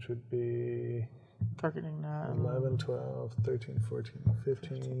 which would be targeting that. 11, 12, 13, 14,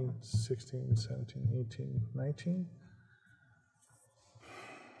 15, 16, 17, 18, 19.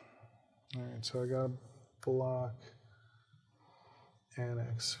 All right, so I got to block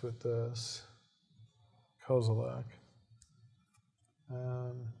Anax with this. Kozilek.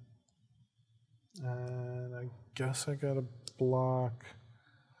 And I guess I got to block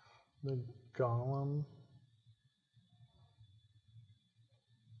the Golem.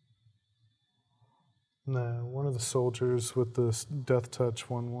 No, one of the soldiers with this Death Touch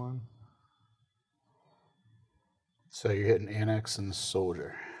 1/1. So you're hitting Anax and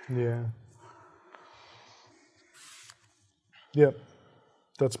Soldier. Yeah. Yep.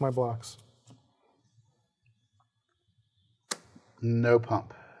 That's my blocks. No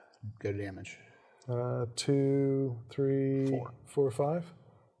pump. Go to damage. 2, 3, 4, 5,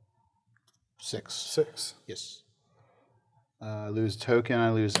 6. 6. Yes. I lose token.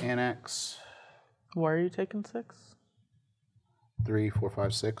 I lose Anax. Why are you taking 6? 3, 4,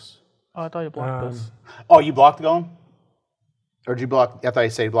 5, 6. Oh, I thought you blocked this. Oh, you blocked the Golem? Or did you block? I thought you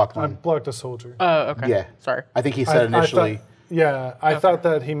said you blocked I one. blocked a soldier. Oh, okay. Yeah. Sorry. I think he said initially. I thought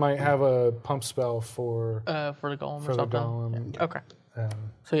that he might have a pump spell for For the golem for or the something. golem. Yeah. Okay.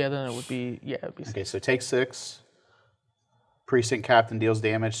 So yeah, then it would be it'd be 6. Okay, so take 6. Precinct Captain deals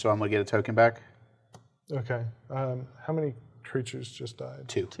damage, so I'm going to get a token back. Okay. How many creatures just died?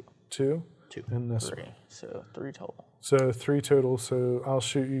 2. 2? 2. And this 3. one. So 3 total. So 3 total, so I'll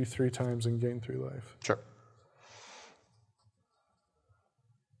shoot you 3 times and gain 3 life. Sure.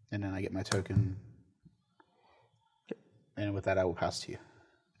 And then I get my token. And with that, I will pass to you.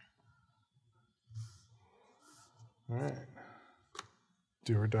 All right.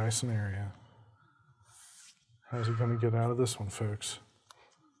 Do or die scenario. How's he going to get out of this one, folks?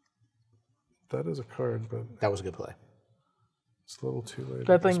 That is a card, but That was a good play. it's a little too late.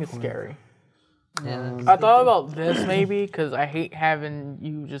 That at this thing is point. scary. Yeah, I thought about this maybe because I hate having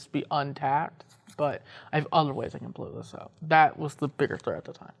you just be untapped, but I have other ways I can blow this out. That was the bigger threat at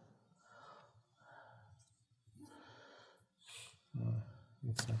the time.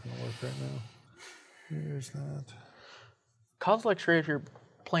 It's not going to work right now. Here's that. Cause like straight if you're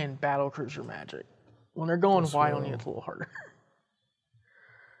playing battle cruiser magic. When they're going wide on you, it's a little harder.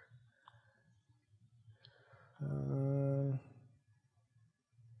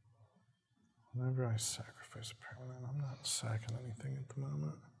 Whenever I sacrifice a permanent, I'm not sacking anything at the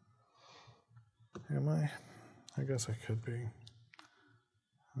moment. Am I? I guess I could be.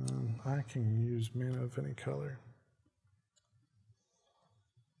 I can use mana of any color.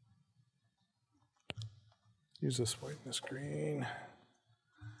 Use this white and this green.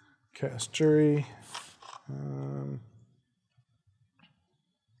 Cast Jury.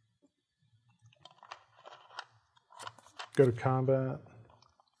 Go to combat.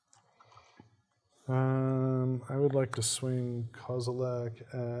 I would like to swing Kozilek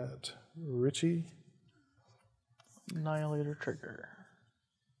at Richie Annihilator trigger.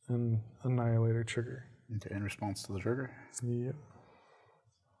 and Annihilator trigger. Okay, in response to the trigger. Yep.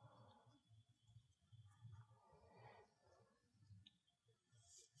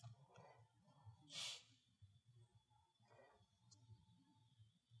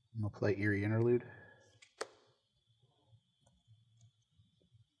 I'm going to play Eerie Interlude.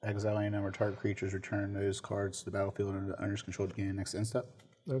 Exile any number of target creatures, return those cards to the battlefield under the owner's control again next end step.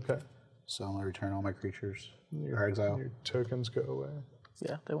 Okay. So I'm going to return all my creatures. Or exile. Your tokens go away.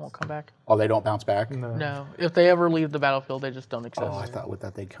 Yeah, they won't come back. Oh, they don't bounce back? No. No, if they ever leave the battlefield, they just don't exist. Oh, I thought with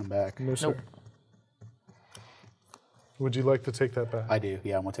that they'd come back. No, sir. Nope. Would you like to take that back? I do.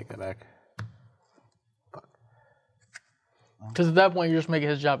 Yeah, I'm going to take that back. Because at that point, you're just making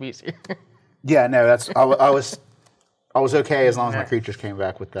his job easier. Yeah, no, that's I was okay as long as my creatures came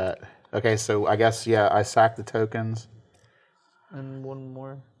back with that. Okay, so I guess I sacked the tokens. And one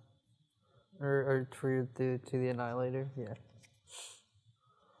more. Or for to the Annihilator, yeah.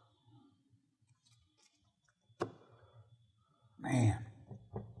 Man.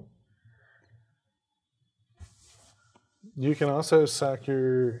 You can also sack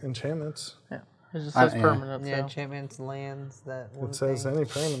your enchantments. Yeah, it just says yeah. permanent. Yeah, So. enchantments, lands, that one It says thing. any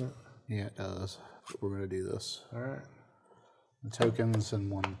permanent. Yeah, it does. We're going to do this. All right. The tokens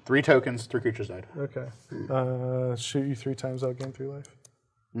and 3 tokens, 3 creatures died. Okay. Shoot you 3 times, I'll gain 3 life.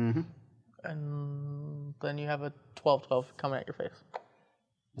 Mm-hmm. And then you have a 12/12 coming at your face.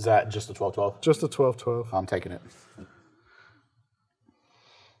 Is that just a 12/12? Just a 12/12. I'm taking it.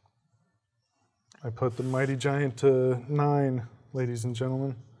 I put the Mighty Giant to 9. ladies and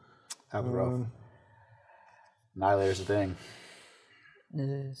gentlemen. That was rough. Annihilator's a thing. It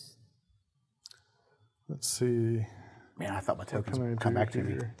is. Let's see. Man, I thought my tokens Can I would come do back to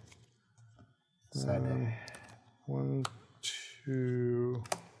me. here? Sad day. 1, 2,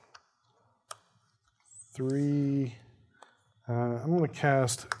 3. I'm going to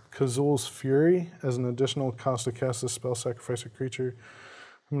cast Kazul's Fury as an additional cost to cast this spell, sacrifice a creature.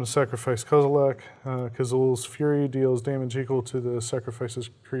 I'm going to sacrifice Kozilek. Kazul's Fury deals damage equal to the sacrifice's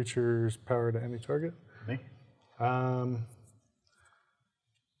creature's power to any target. Me? I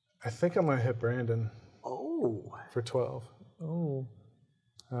think I'm going to hit Brandon. Oh. For 12. Oh.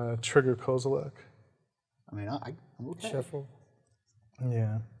 Trigger Kozilek. I mean, I'm okay. Shuffle.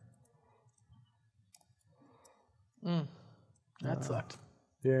 Yeah. That sucked.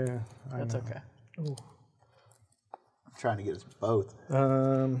 Yeah. That's okay. I'm trying to get us both.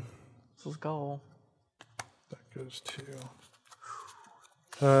 Let's go. That goes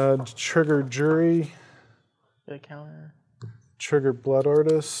to Trigger Jury. Get a counter. Trigger Blood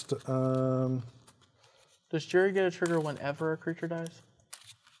Artist. Does Jury get a trigger whenever a creature dies?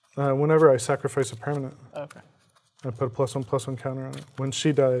 Whenever I sacrifice a permanent, Okay. I put a +1/+1 counter on it. When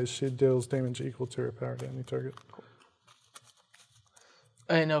she dies, she deals damage equal to her power to any target. Cool.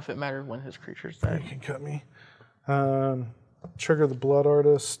 I didn't know if it mattered when his creatures You died. can cut me. Trigger the Blood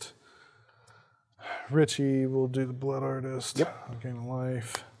Artist. Richie will do the Blood Artist. Yep. I'll gain a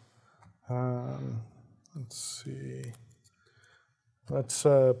life. Let's see. Let's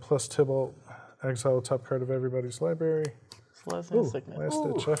plus Tybalt. Exile the top card of everybody's library. Selesnya Signet. Last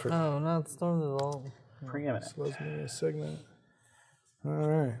ditch effort. Oh, not Storm the Vault. Preeminent. Selesnya Signet. All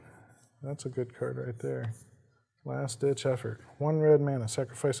right. That's a good card right there. Last ditch effort. 1 red mana.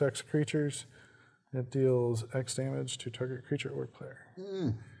 Sacrifice X creatures. It deals X damage to target creature or player.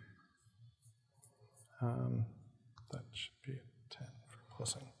 That should be a 10 for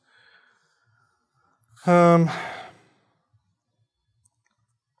plussing.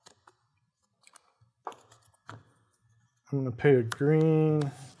 I'm going to pay a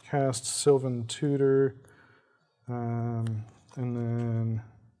green, cast Sylvan Tutor, and then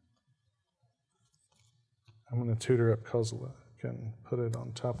I'm going to tutor up Kozilek and put it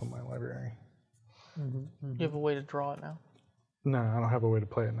on top of my library. You have a way to draw it now? No, I don't have a way to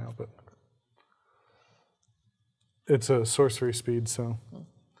play it now, but it's a sorcery speed, so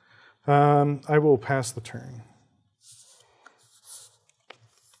I will pass the turn.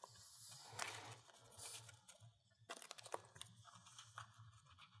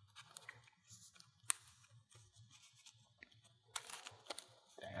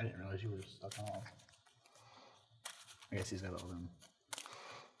 I didn't realize you were just stuck on all. I guess he's got all them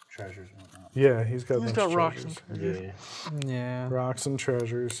treasures and whatnot. Yeah, he's got a He's bunch got of rocks treasures. and treasures. Yeah. Yeah. Rocks and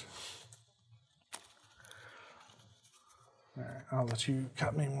treasures. All right, I'll let you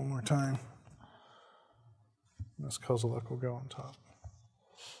cut me one more time. This Kozilek will go on top.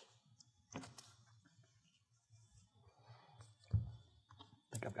 I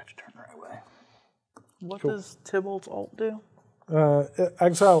think I've got your turn right away. What Cool. does Tybalt's ult do?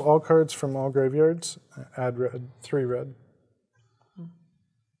 Exile all cards from all graveyards. Add red, 3 red.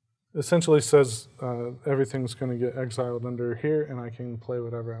 Essentially says everything's going to get exiled under here, and I can play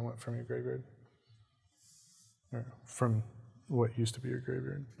whatever I want from your graveyard. Or from what used to be your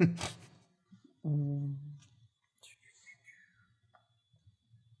graveyard.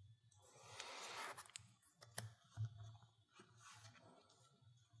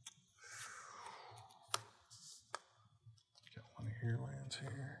 Got one of your lands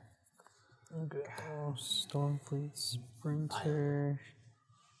here. Okay. Oh, Stormfleet Sprinter.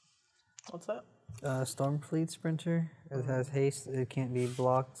 What's that? Stormfleet Sprinter. It has haste. It can't be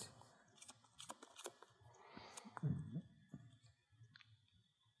blocked.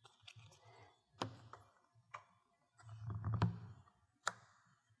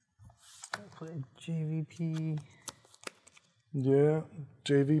 Play JVP. Yeah,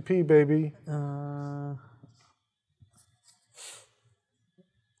 JVP, baby.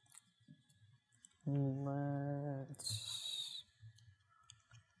 Let's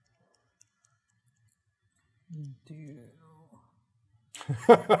do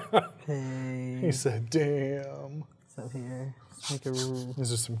pay. He said, damn. What's up here? Let's make a This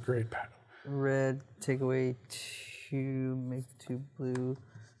is some great pattern. red, take away 2, make 2 blue,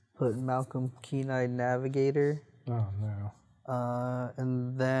 put Malcolm Keen-Eyed Navigator, Oh, no.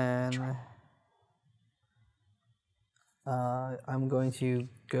 and then I'm going to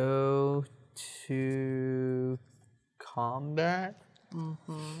go to combat. I'm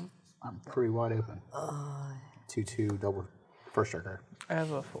pretty wide open. 2/2 double first striker. I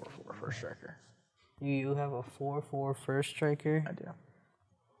have a 4/4 first striker. Do you have a 4/4 first striker? I do.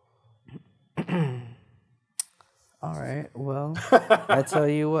 All right. Well, I tell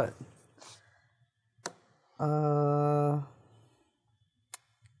you what. And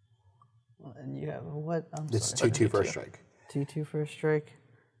you have what? It's 2/2 first strike. 2/2 first strike.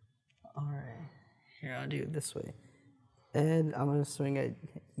 All right. Here, I'll do it this way. And I'm gonna swing at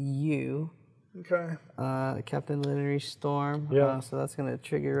you. Okay. Captain Lineary Storm. Yeah. So that's gonna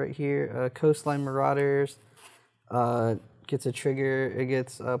trigger right here. Coastline Marauders. Gets a trigger. It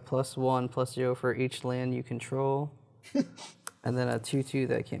gets +1/+0 for each land you control. And then a 2/2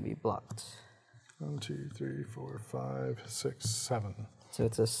 that can't be blocked. 1, 2, 3, 4, 5, 6, 7. So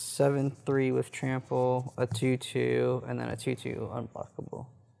it's a 7/3 with trample, a 2/2, and then a 2/2 unblockable.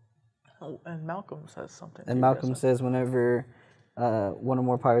 Oh, and Malcolm says something. And Malcolm says whenever one or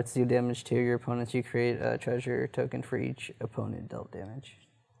more pirates do damage to your opponents, you create a treasure token for each opponent dealt damage.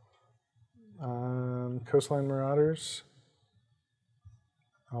 Coastline Marauders.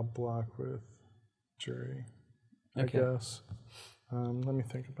 I'll block with Jury, I guess. Let me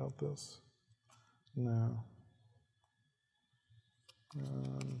think about this. No.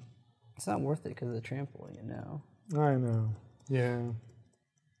 It's not worth it because of the trample, you know. I know. Yeah.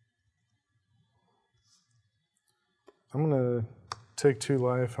 I'm going to take 2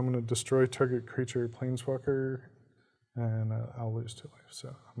 life. I'm going to destroy target creature planeswalker, and I'll lose 2 life. So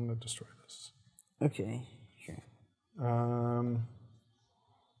I'm going to destroy this. Okay, sure.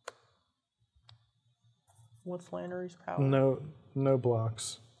 What's Lannery's power? No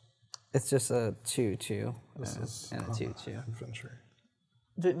blocks. It's just a 2/2 This is and a 2/2. adventure.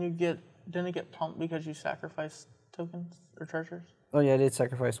 Didn't it get pumped because you sacrificed tokens or treasures? Oh yeah, I did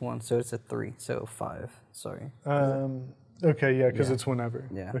sacrifice 1, so it's a 3, so 5. Sorry. Okay, yeah, because it's whenever.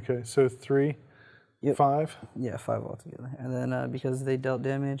 Yeah. Okay, so 3, Yep. 5. Yeah, 5 altogether. And then because they dealt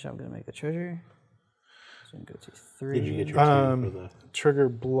damage, I'm gonna make a treasure. So I'm gonna go to 3. Did you get your 2 for the... Trigger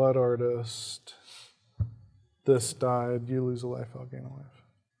Blood Artist. This died. You lose a life. I'll gain a life.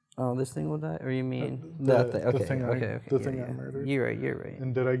 Oh, this thing will die? Or you mean the thing? Okay, thing okay. the thing I murdered. You're right.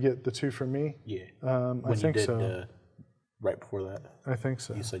 And did I get the 2 from me? Yeah. I think so. Right before that. I think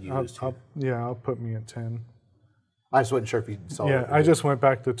so. You said you lose 2. I'll put me at 10. I just wasn't sure if you saw it. Yeah, I just went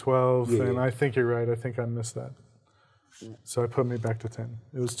back to 12, Yeah, and yeah. I think you're right. I think I missed that. So I put me back to 10.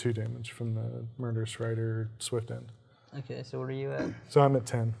 It was 2 damage from the Murderous Rider Swift End. Okay, so what are you at? So I'm at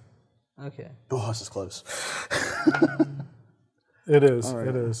 10. Okay. Oh, this is close. It is. Right.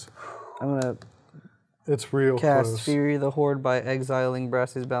 It is. I'm gonna It's real cast close. Fury the Horde by exiling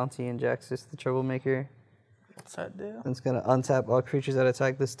Brass's Bounty and Jaxus the Troublemaker. What's that do? And it's gonna untap all creatures that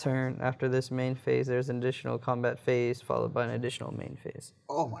attack this turn. After this main phase, there's an additional combat phase followed by an additional main phase.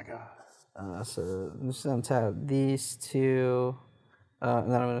 Oh my god. So I'm just gonna untap these 2,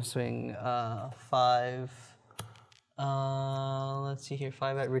 and then I'm gonna swing 5. Let's see here,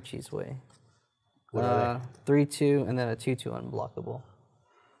 5 at Richie's way. What are 3/2, and then a 2/2 unblockable.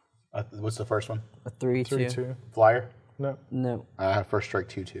 they? What's the first one? A 3/2. 3-2. Flyer? No. No. I have first strike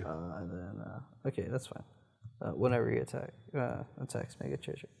 2/2. And then okay, that's fine. Whenever you attacks, make a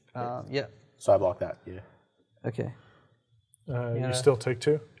treasure. Yeah. So I block that, yeah. Okay. You still take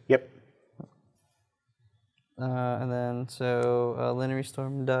 2? Yep. And then so Lineary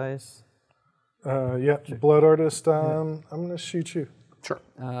Storm dies. Yeah. Blood Artist. I'm gonna shoot you. Sure.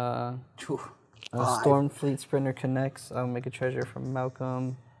 Stormfleet Sprinter connects. I'll make a treasure from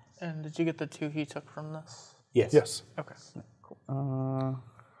Malcolm. And did you get the 2 he took from this? Yes. Yes. Okay.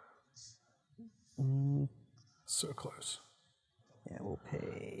 So close. Yeah, we'll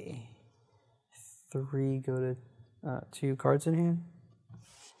pay 3. Go to 2 cards in hand.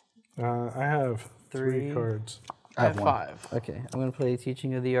 I have 3 3. cards. I have one. 5. Okay, I'm gonna play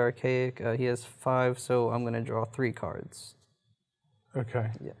Teaching of the Archaic. He has 5, so I'm gonna draw 3 cards.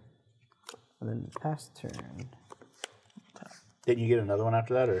 Okay. Yeah. And then pass turn. Didn't you get another one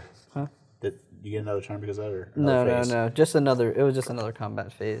after that, or? Huh? Did you get another turn because of that, or? No, another phase? no. Just another. It was just another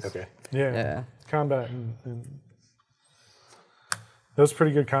combat phase. Okay. Yeah. Yeah. Combat and that was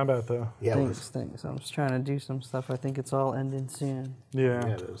pretty good combat though. Yeah, it was. Thanks. I'm just trying to do some stuff. I think it's all ending soon. Yeah.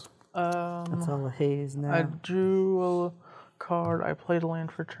 Yeah, it is. It's all a haze now. I drew a card. I played a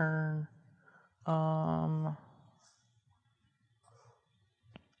land for turn. I'm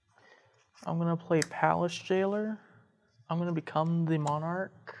gonna play Palace Jailer. I'm gonna become the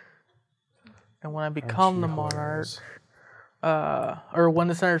Monarch. And when I become the Monarch, or when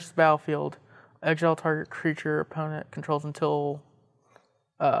this enters the battlefield, exile target creature opponent controls until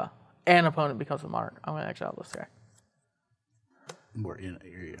an opponent becomes a Monarch. I'm gonna exile this guy. You're gonna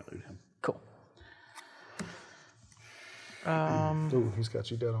lose him. Cool. Ooh, he's got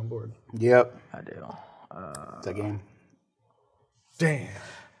you dead on board. Yep. I do. It's a game. Damn.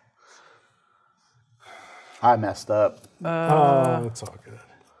 I messed up. Oh, it's all good.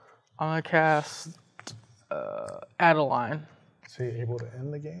 I'm gonna cast Adeline. Is he able to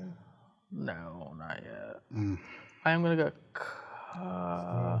end the game? No, not yet. I am gonna go. If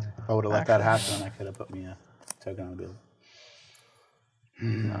I would have let that happen, I could have put me a token on the field.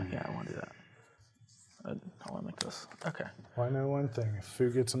 No, yeah, I want to do that. I want to make this. Okay. Well, I know one thing. If Fu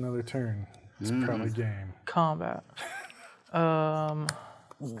gets another turn, it's probably game. Combat.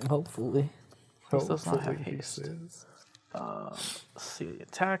 Hopefully. This does not have Hopefully he haste. says. Let's see.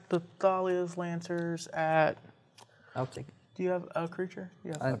 Attack the Thalia's Lancers at. I'll take it. Do you have a creature?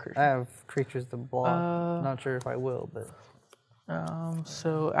 You have a I creature. have creatures to block. Not sure if I will, but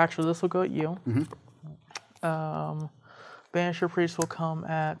So actually, this will go at you. Banisher Priest will come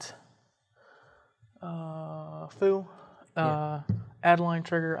at Fu. Adeline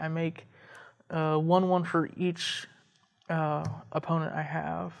trigger. I make 1/1 for each opponent I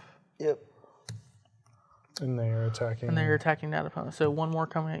have. yep. And they are attacking. And they're attacking that opponent. So one more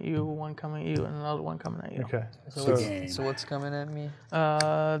coming at you, one coming at you, and another one coming at you. Okay. So what's coming at me?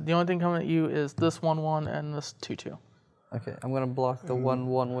 The only thing coming at you is this 1/1 and this 2/2. Okay, I'm gonna block the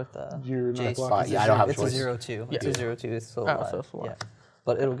 1/1 with You're not Jace. blocking. Yeah, I don't have a It's a choice. 0/2. It's a 0/2. It's still Oh, alive. so it's alive. Yeah.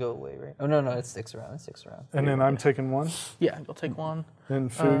 But it'll go away, right? Oh no, it sticks around. It sticks around. And then I'm taking one. Yeah, you'll take one,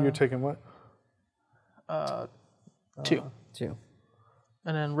 And Fu, you're taking what? 2. 2.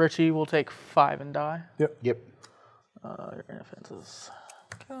 And then Richie will take 5 and die. Yep. Yep. Your inoffenses.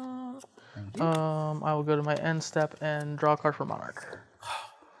 I will go to my end step and draw a card for Monarch.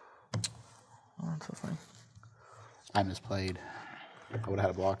 What's this thing? I misplayed. I would have had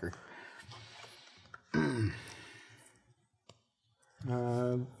a blocker. End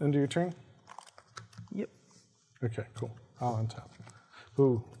of your turn? Yep. Okay, cool. I'll untap.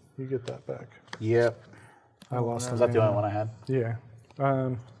 Ooh, you get that back. Yep. I lost Was that the only one I had? Yeah.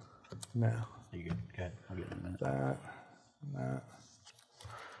 No. You good? Okay. I'll get it in a minute. That. That.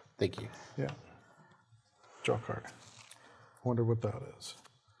 Thank you. Yeah. Draw card. Wonder what that is.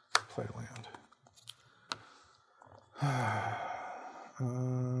 Play land.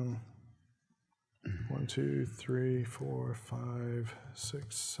 1, 2, 3, 4, 5,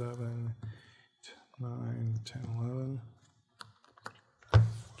 6, 7, 8, 9, 10, 11.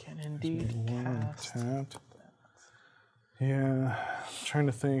 Can indeed One cast. tapped. Yeah, I'm trying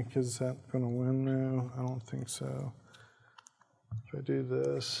to think, is that going to win now? I don't think so. If I do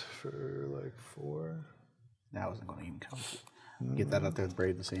this for like 4. That wasn't going to even come. Get that out there with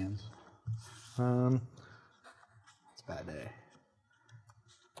Brave the Sands. It's a bad day.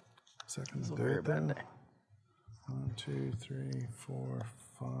 Second, It's a do very it bad then. day. 1, 2, 3, 4,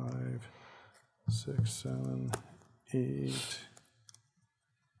 5, 6, 7, 8.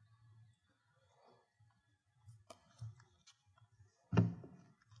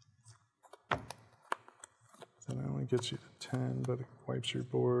 That only gets you to 10, but it wipes your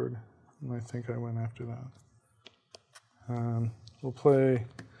board, and I think I went after that. We'll play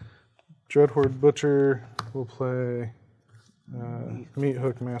Dreadhorde Butcher. We'll play Meat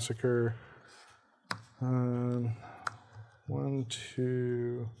Hook Massacre. 1,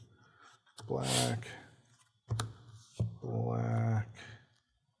 2, black, black.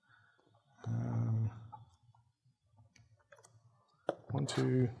 1,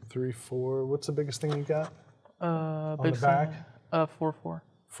 2, 3, 4. What's the biggest thing you got? Big the back? 4/4.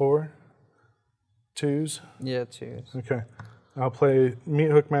 4? 2s? Yeah, 2. Okay. I'll play Meat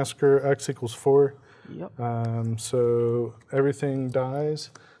Hook Massacre. X equals 4. Yep. So everything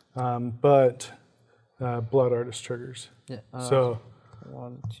dies, but Blood Artist triggers. Yeah. So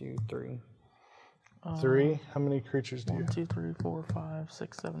 1, 2, 3. 3. How many creatures do you 1, have? 2, 3, 4, 5,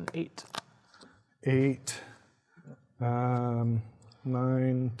 6, 7, 8. 8. 9,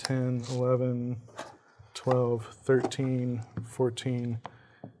 10, 11, 12, 13, 14,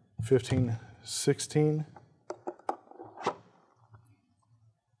 15, 16.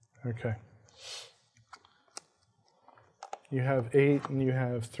 Okay. You have 8 and you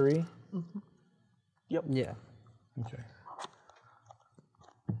have 3? Yep. Yeah. Okay.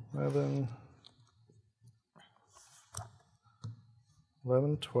 11,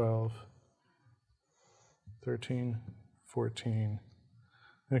 12, 13, 14.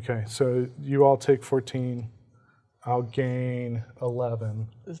 Okay, so you all take 14. I'll gain 11.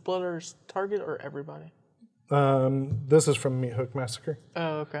 Is Blooder's target or everybody? This is from Meat Hook Massacre,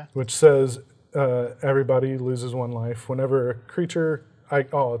 Oh, okay. which says everybody loses 1 life whenever a creature.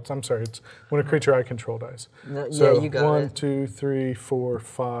 It's when a creature I control dies. No, So yeah, you got 1, it. 2, 3, 4,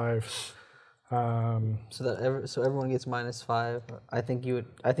 5, So everyone gets -5. I think you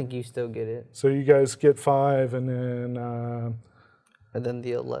still get it. So you guys get 5, and then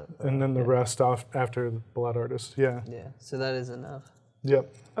the 11. and then the rest off after the Blood Artist. Yeah. Yeah. So that is enough.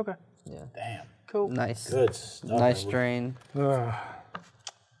 Yep. Okay. Yeah. Damn. Cool. Nice. Good stuff. Nice drain.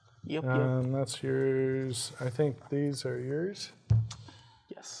 Yep. That's yours. I think these are yours.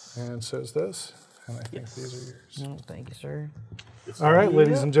 Yes. And so is this. And I think these are yours. Oh, thank you, sir. All right,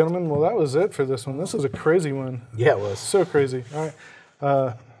 ladies and gentlemen. Well, that was it for this one. This was a crazy one. Yeah, it was. So crazy. All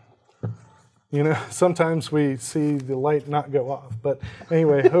right. You know, sometimes we see the light not go off. But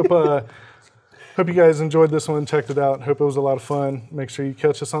anyway, hope you guys enjoyed this one, checked it out. Hope it was a lot of fun. Make sure you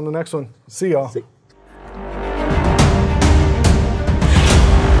catch us on the next one. See y'all.